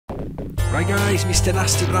Right guys, Mr.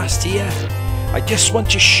 Nasty Blast here. I just want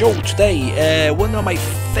to show today one of my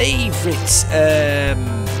favourites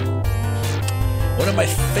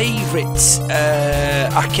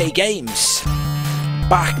arcade games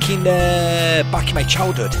back in my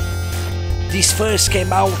childhood. This first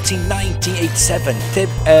came out in 1987.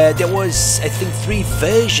 There was, I think, 3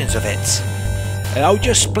 versions of it. I'll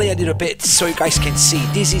just play a little bit so you guys can see.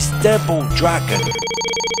 This is Double Dragon.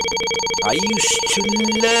 I used to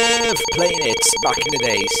love playing it back in the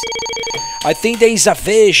days. I think there is a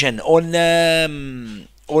version on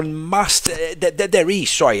Master. There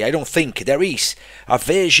is, sorry, I don't think there is a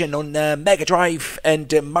version on Mega Drive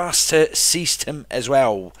and Master System as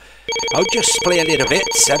well. I'll just play a little bit.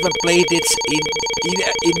 I haven't played it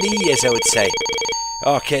in years, I would say.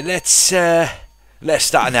 Okay, let's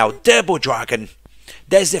start now. Double Dragon.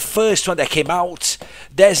 There's the first one that came out.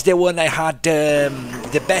 There's the one I had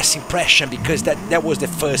the best impression because that was the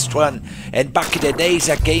first one. And back in the days,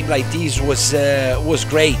 a game like this was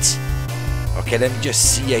great. Okay, let me just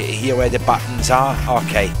see here where the buttons are.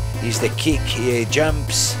 Okay, here's the kick, here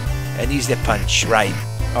jumps, and here's the punch. Right.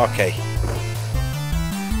 Okay.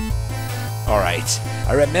 All right.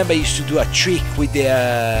 I remember I used to do a trick with the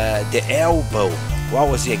elbow. What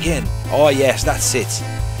was it again? Oh yes, that's it.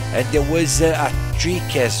 And there was a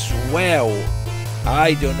trick as well.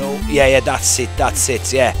 I don't know. Yeah, that's it,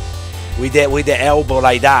 yeah. With the elbow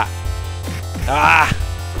like that. Ah!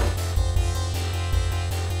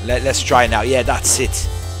 Let's try now. Yeah, that's it.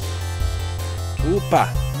 Oopa.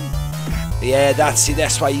 Yeah, that's it,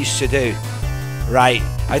 that's what I used to do. Right.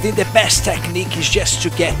 I think the best technique is just to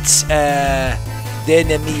get the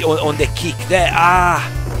enemy on the kick there. Ah!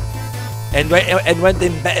 And when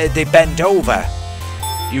they bend over,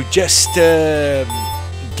 you just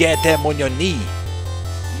get them on your knee.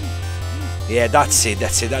 Yeah, that's it.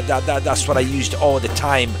 That's what I used all the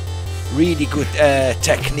time. Really good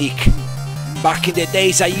technique. Back in the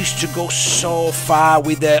days, I used to go so far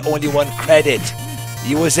with only 1 credit.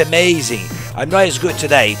 It was amazing. I'm not as good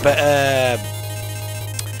today, but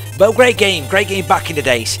great game back in the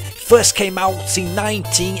days. First came out in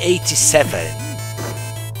 1987.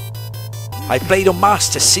 I played on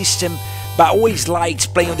Master System, but I always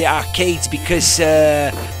liked playing on the arcades because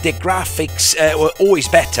the graphics were always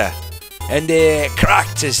better, and the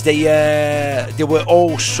characters they were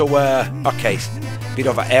also okay. Bit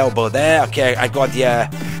of an elbow there. Okay, I got the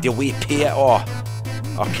whip here. Oh,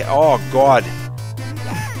 okay. Oh God,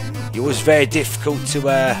 it was very difficult to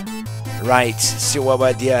right. See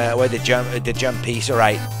where the jump is. All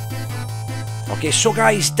right. Okay, so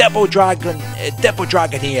guys, Double Dragon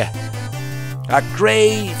here. A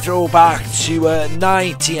great throwback to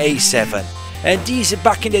 1987, and these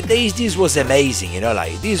back in the days, this was amazing. You know,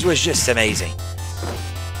 like this was just amazing.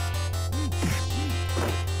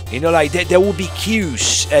 You know, like there would be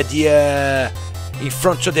queues at the in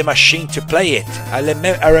front of the machine to play it. I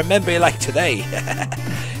remember it like today.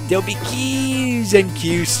 There'll be queues and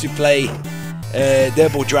queues to play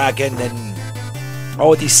Double Dragon and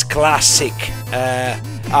all these classic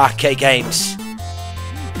arcade games.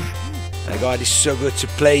 My God, it's so good to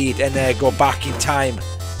play it and go back in time.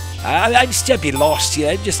 I'd still be lost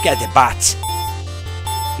here. Just get the bat.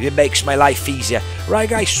 It makes my life easier. Right,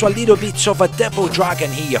 guys. So a little bit of a Double Dragon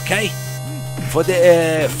here, okay? For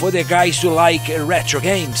the guys who like retro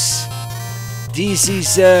games. This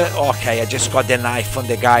is okay. I just got the knife on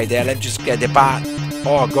the guy there. Let me just get the bat.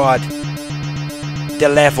 Oh God. The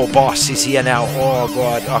level boss is here now. Oh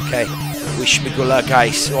God. Okay. Wish me good luck,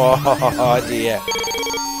 guys. Oh dear.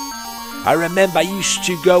 I remember I used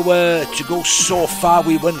to go so far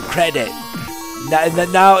with 1 credit.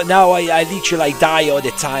 Now I literally die all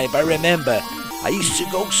the time. But I remember I used to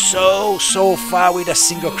go so far with a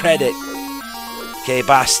single credit. Okay,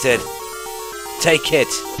 bastard. Take it.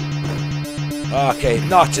 Okay,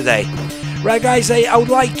 not today. Right, guys. I would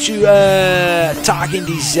like to tag in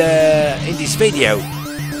this video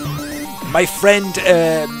my friend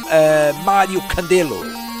Mario Candelo,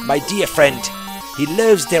 my dear friend. He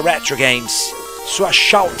loves the retro games, so a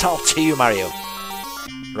shout out to you, Mario.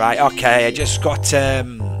 Right, okay, I just got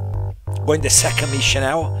going the second mission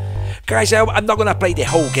now. Guys, I'm not gonna play the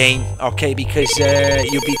whole game, okay, because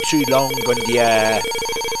you'll be too long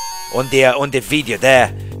on the video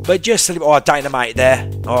there. But just a little, oh, dynamite there.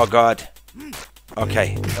 Oh God.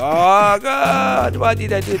 Okay. Oh God, what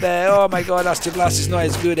did I do there? Oh my God, Nasty Blast is not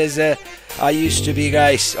as good as I used to be,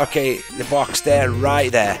 guys. Okay, the box there,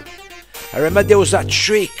 right there. I remember there was that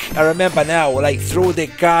trick. I remember now, like throw the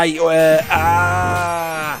guy.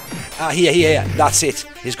 Here. That's it.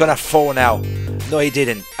 He's gonna fall now. No, he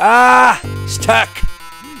didn't. Stuck.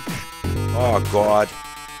 Oh God.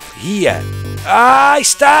 Here. Ah, I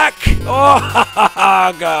stuck.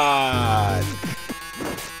 Oh, God.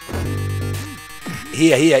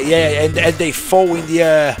 Here, yeah, and they fall in the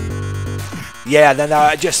air. Yeah, then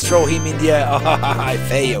I just throw him in the air. Oh, I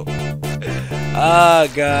fail. Oh,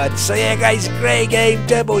 God. So, yeah, guys, great game.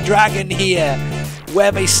 Double Dragon here.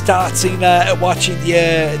 Whoever is starting watching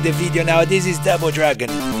the video now, this is Double Dragon.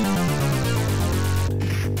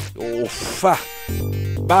 Oof.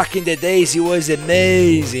 Back in the days, it was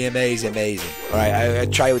amazing. Alright, I'll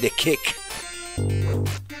try with a kick.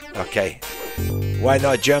 Okay. Why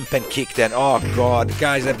not jump and kick then? Oh, God.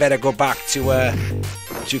 Guys, I better go back to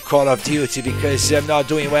Call of Duty because I'm not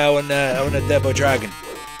doing well on a Double Dragon.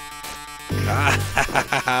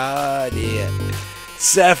 Ah, dear.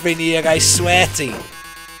 Suffering here, guys, sweating.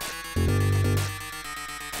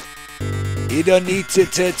 You don't need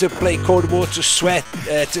to play Cold War to sweat.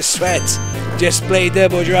 Just play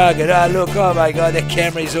Double Dragon. Ah, look, oh my God, the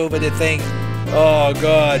camera is over the thing. Oh,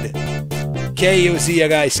 God. Chaos here,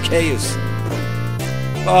 guys, chaos.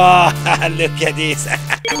 Oh, look at this.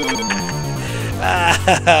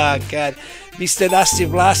 Ah, God. Mr. Nasty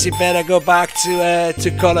Blasty better go back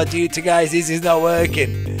to Call of Duty, guys. This is not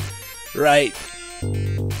working. Right.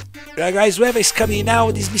 Right, guys, whoever is coming in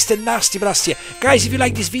now, this is Mr. Nasty Blasty. Guys, if you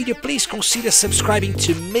like this video, please consider subscribing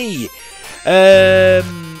to me.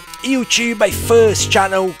 YouTube, my first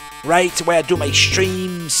channel, right, where I do my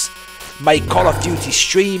streams, my Call of Duty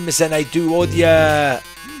streams, and I do all the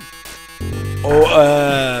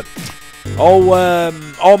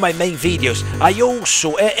all my main videos. I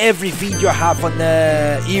also every video I have on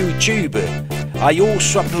YouTube, I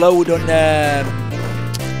also upload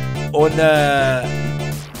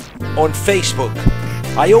on Facebook.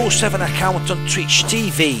 I also have an account on Twitch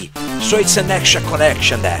TV, so it's an extra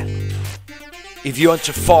connection there. If you want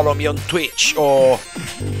to follow me on Twitch or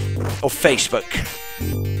Facebook,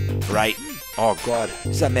 right? Oh God,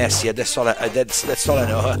 it's a mess here. That's all I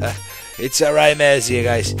know. It's a right mess here,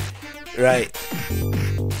 guys. Right.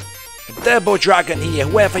 Double Dragon here.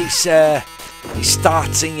 Whoever is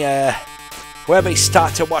starting, whoever is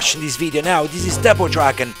started watching this video now, this is Double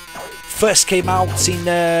Dragon. First came out in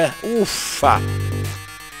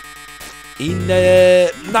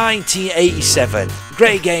 1987.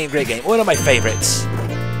 Great game. One of my favorites.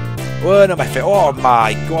 Oh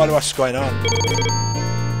my God, what's going on?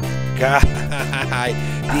 God,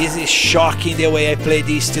 this is shocking the way I played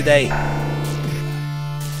this today.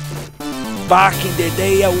 Back in the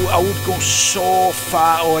day, I would go so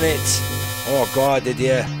far on it. Oh God,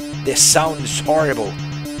 the sound is horrible.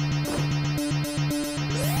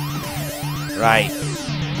 Right.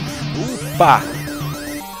 Oopa.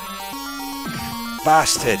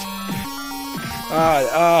 Bastard.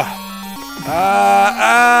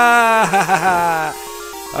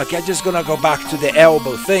 Okay, I'm just gonna go back to the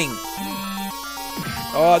elbow thing.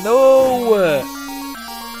 Oh no!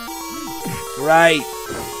 Right.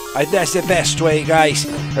 That's the best way, guys.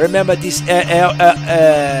 Remember this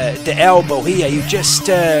the elbow here. You just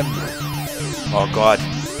oh God.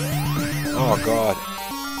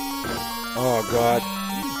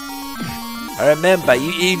 I remember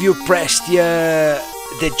if you press the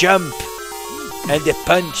jump and the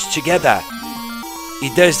punch together,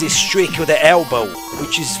 it does this trick with the elbow,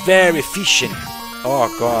 which is very efficient. Oh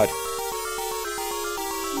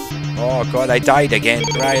God, I died again.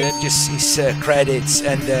 Right, and just his credits,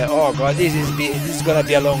 and oh God, this is gonna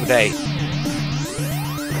be a long day.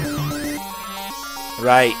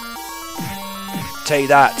 Right, take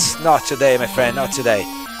that. Not today, my friend. Not today.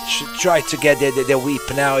 Should try to get the whip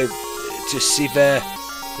now to see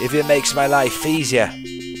if it makes my life easier.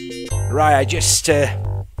 Right, I just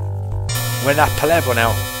went up a level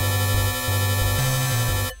now.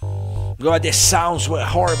 God, the sounds were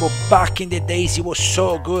horrible. Back in the days, it was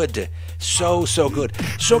so good. So good.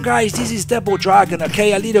 So guys, this is Double Dragon,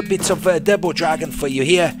 okay? A little bit of Double Dragon for you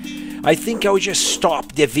here. I think I will just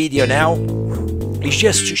stop the video now. It's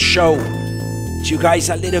just to show to you guys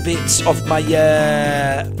a little bit of my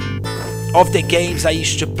of the games I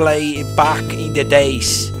used to play back in the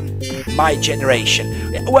days. My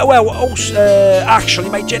generation. Well, also, actually,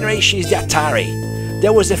 my generation is the Atari.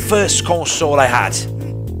 That was the first console I had.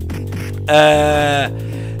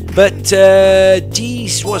 But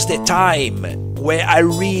this was the time where I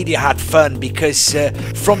really had fun, because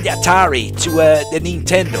from the Atari to the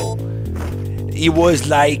Nintendo, it was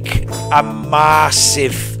like a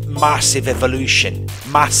massive evolution.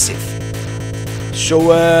 Massive.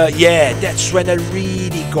 So yeah, that's when I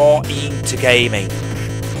really got into gaming.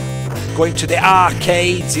 Going to the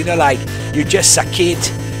arcades, like you're just a kid,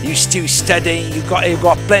 you're still studying, you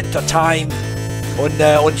got plenty of time.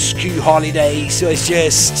 on school holidays. So it's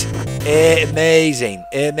just amazing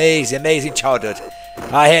childhood.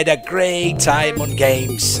 I had a great time on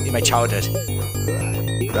games in my childhood.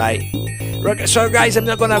 Right. So guys, I'm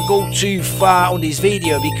not gonna go too far on this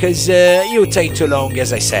video because it'll take too long,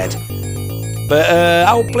 as I said. But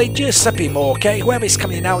I'll play just a bit more, okay? Whoever is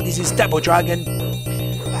coming out, this is Double Dragon.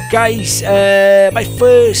 Guys, my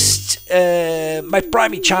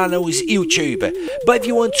primary channel is YouTube. But if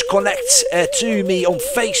you want to connect to me on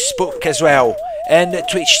Facebook as well and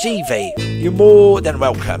Twitch TV, you're more than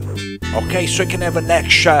welcome. Okay, so you can have an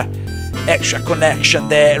extra connection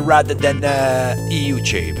there rather than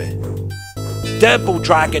YouTube. Double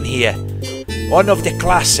Dragon here, one of the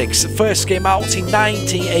classics. First came out in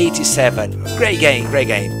 1987. Great game.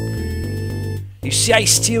 You see, I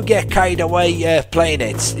still get carried away playing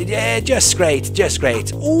it. Yeah, just great.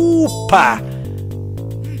 Oopa!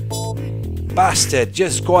 Bastard,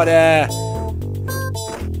 just got a...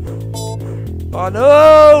 Oh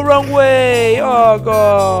no, wrong way! Oh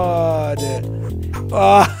god!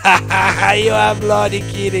 Oh, you are bloody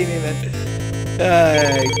kidding me, man.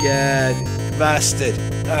 Oh god. Bastard.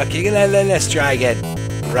 Okay, let's try again.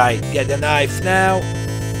 Right, get the knife now.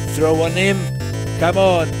 Throw on him. Come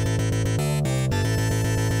on.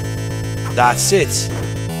 That's it.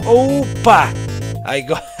 Opa! I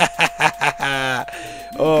got.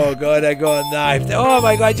 Oh god, I got knifed. Oh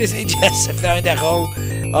my god, it just found a hole.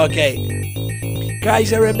 Okay.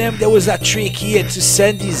 Guys, I remember there was a trick here to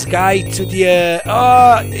send this guy to the.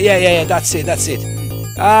 Oh, yeah, that's it.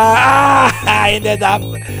 I ended up.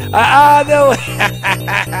 No way.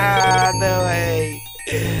 No way.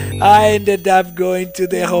 I ended up going to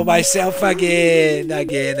the hole myself again. I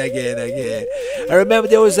remember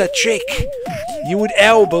there was a trick. You would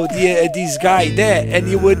elbow this guy there, and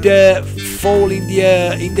you would fall in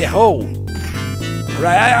the hole.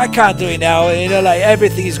 Right? I can't do it now. You know, like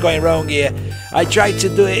everything is going wrong here. I tried to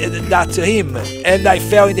do that to him, and I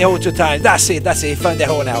fell in the hole 2 times. That's it. He found the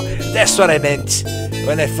hole now. That's what I meant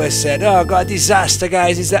when I first said, oh god, disaster,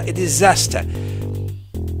 guys. It's a disaster.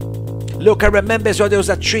 Look, I remember as well there was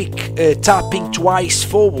a trick, tapping twice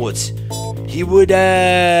forwards. He would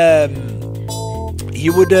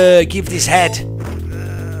give this head.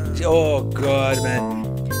 Oh god, man.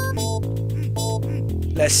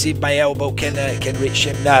 Let's see if my elbow can reach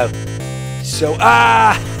him now. So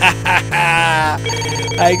I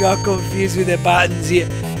got confused with the buttons here,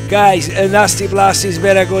 guys. Nasty Blasters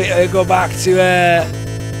better go back to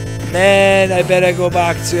man. I better go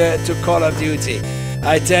back to Call of Duty.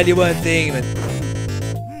 I tell you one thing, man.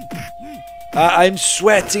 I'm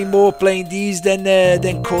sweating more playing these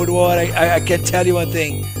than Cold War. I can tell you one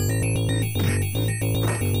thing.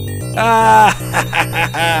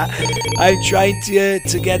 I'm trying to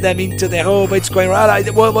get them into the hole, but it's going right.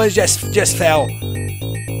 One just fell.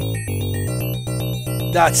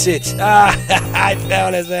 That's it. I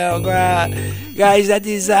fell as well. Guys, a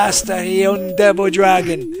disaster here on Double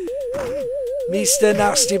Dragon. Mr.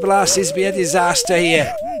 Nasty Blast has been a disaster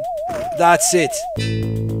here. That's it.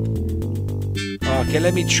 Okay,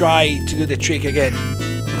 let me try to do the trick again.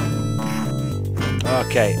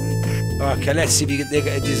 Okay, let's see if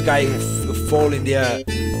this guy fall in the air.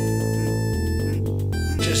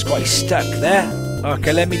 Just quite stuck there.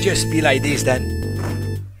 Okay, let me just be like this then.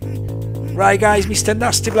 Right, guys, Mr.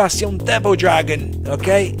 Nasty Blast on Double Dragon.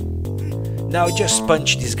 Okay, now just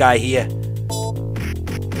punch this guy here.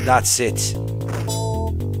 That's it.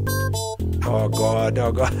 Oh god.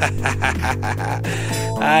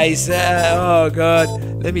 I said, oh god.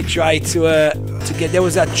 Let me try to get. There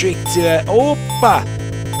was a trick to. Opa!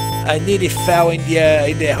 I nearly fell in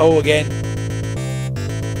the hole again.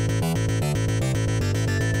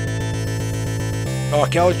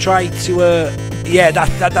 Okay, I'll try to. Yeah,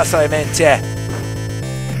 that's what I meant. Yeah.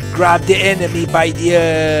 Grab the enemy by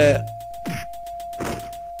the.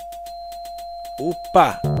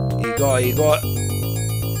 Opa! He got.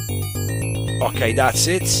 Okay, that's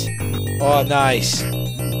it. Oh, nice.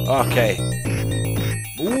 Okay.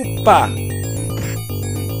 Oopa!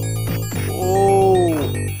 Oh.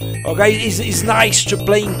 Okay, it's nice to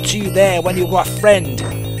play in 2 there when you got a friend.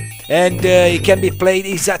 And it can be played,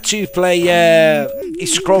 it's a 2-player, you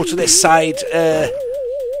scroll to the side,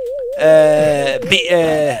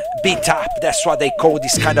 beat up, that's what they call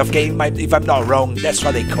this kind of game, if I'm not wrong, that's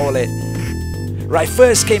what they call it. Right,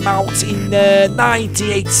 first came out in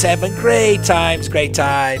 1987. Great times,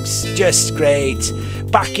 just great.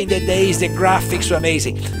 Back in the days, the graphics were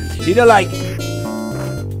amazing. You know, like,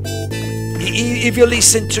 if you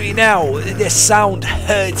listen to it now, the sound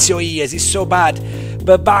hurts your ears. It's so bad.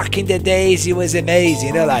 But back in the days, it was amazing.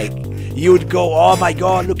 You know, like, you'd go, oh my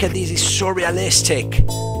god, look at this, it's so realistic.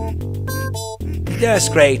 That's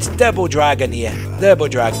great. Double dragon here. Double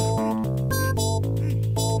dragon.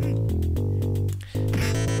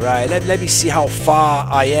 Right, let me see how far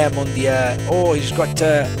I am on the... oh, he's got...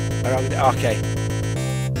 around... okay.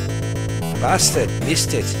 Bastard,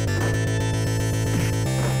 missed it.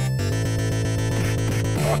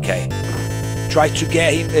 Okay. Try to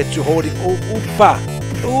get him to hold him. Oh, oopa!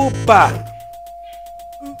 Oopa!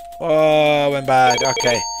 Oh, went bad.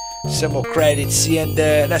 Okay. Some more credits here and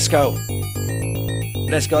let's go.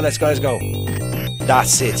 Let's go, let's go, let's go.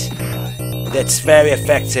 That's it. That's very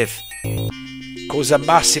effective. Cause a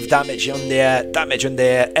massive damage on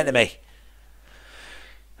the enemy.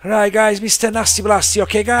 Right, guys, Mr. Nasty Blasty.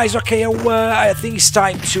 Okay, guys. Okay, I think it's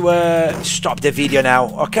time to stop the video now.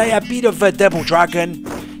 Okay, a bit of a double dragon.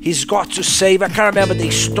 He's got to save. I can't remember the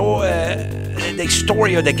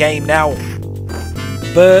story of the game now,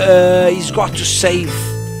 but he's got to save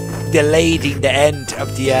the lady in the end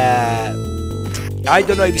of the. I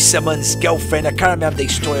don't know if it's someone's girlfriend. I can't remember the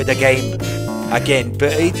story of the game again,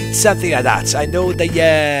 but it's something like that. I know they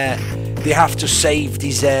have to save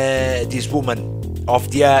this woman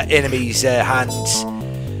of the enemy's hands.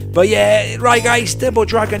 But yeah, right guys, Double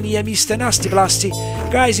Dragon here, Mr. Nasty Blasty.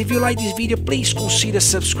 Guys, if you like this video, please consider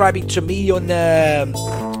subscribing to me on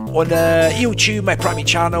YouTube, my primary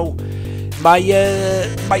channel. My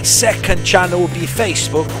second channel will be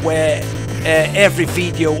Facebook, where every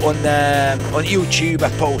video on YouTube I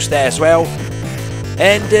post there as well.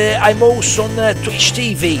 And I'm also on Twitch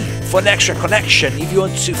TV for an extra connection. If you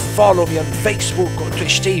want to follow me on Facebook or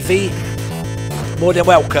Twitch TV, more than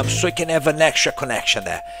welcome, so you can have an extra connection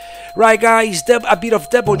there. Right guys, a bit of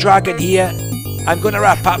Double Dragon here. I'm gonna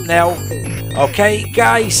wrap up now. Okay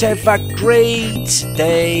guys, have a great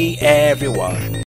day everyone.